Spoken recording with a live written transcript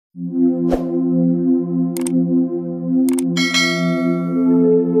Mamba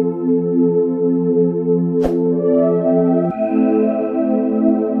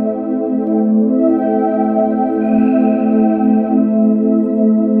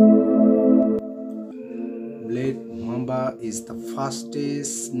is the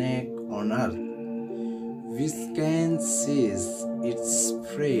fastest snake on earth, which can seize its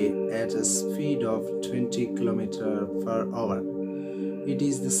prey at a speed of 20 km per hour. It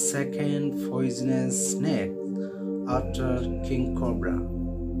is the second poisonous snake after king cobra.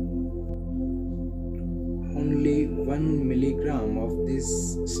 Only 1 milligram of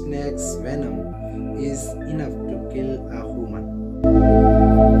this snake's venom is enough to kill a human.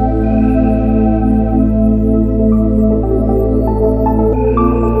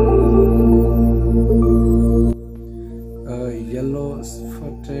 Yellow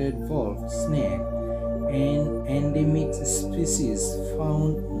spotted wolf snake, an endemic species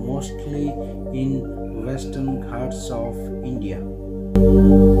found mostly in western Ghats of India.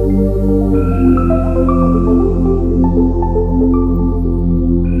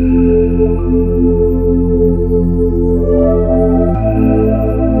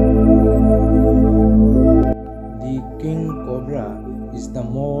 The king cobra is the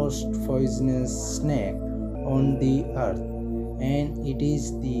most poisonous snake on the earth, and it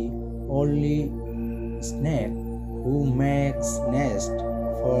is the only snake who makes nest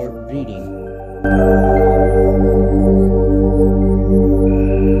for breeding.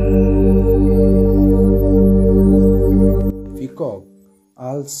 Peacock,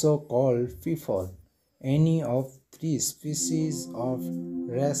 also called peafowl, any of 3 species of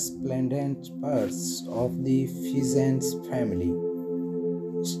resplendent birds of the pheasant family.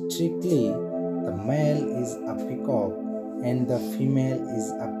 Strictly, the male is a peacock and the female is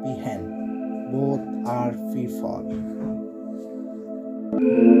a peahen. Both are peafowl.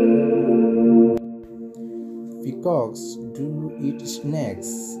 Peacocks do eat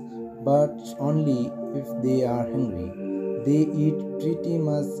snakes, but only if they are hungry. They eat pretty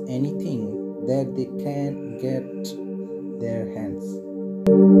much anything that they can get their hands.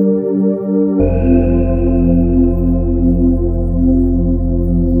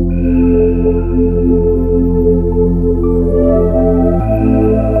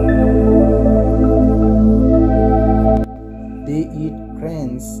 They eat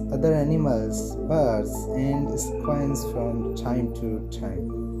cranes, other animals, birds, and squirrels from time to time.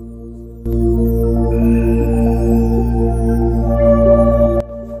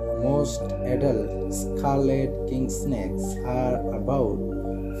 Most adult scarlet king snakes are about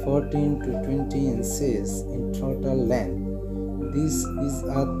 14 to 20 inches in total length. This is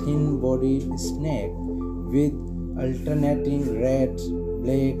a thin-bodied snake with alternating red,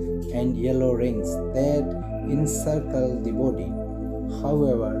 black, and yellow rings that encircle the body.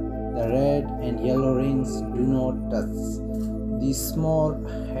 However, the red and yellow rings do not touch. The small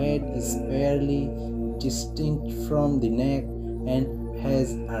head is barely distinct from the neck and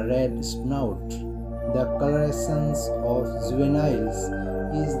has a red snout. The coloration of juveniles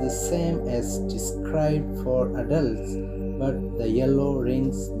is the same as described for adults, but the yellow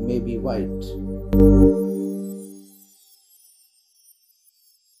rings may be white.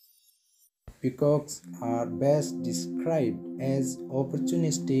 Peacocks are best described as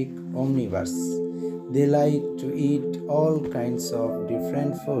opportunistic omnivores. They like to eat all kinds of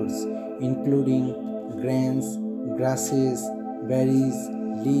different foods, including grains, grasses, berries,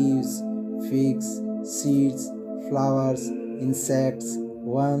 leaves, figs, seeds, flowers, insects,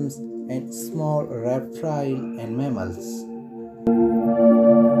 worms, and small reptiles and mammals.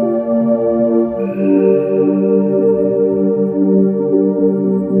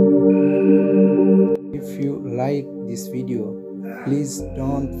 If you like this video, please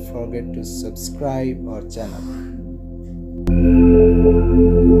don't forget to subscribe our channel.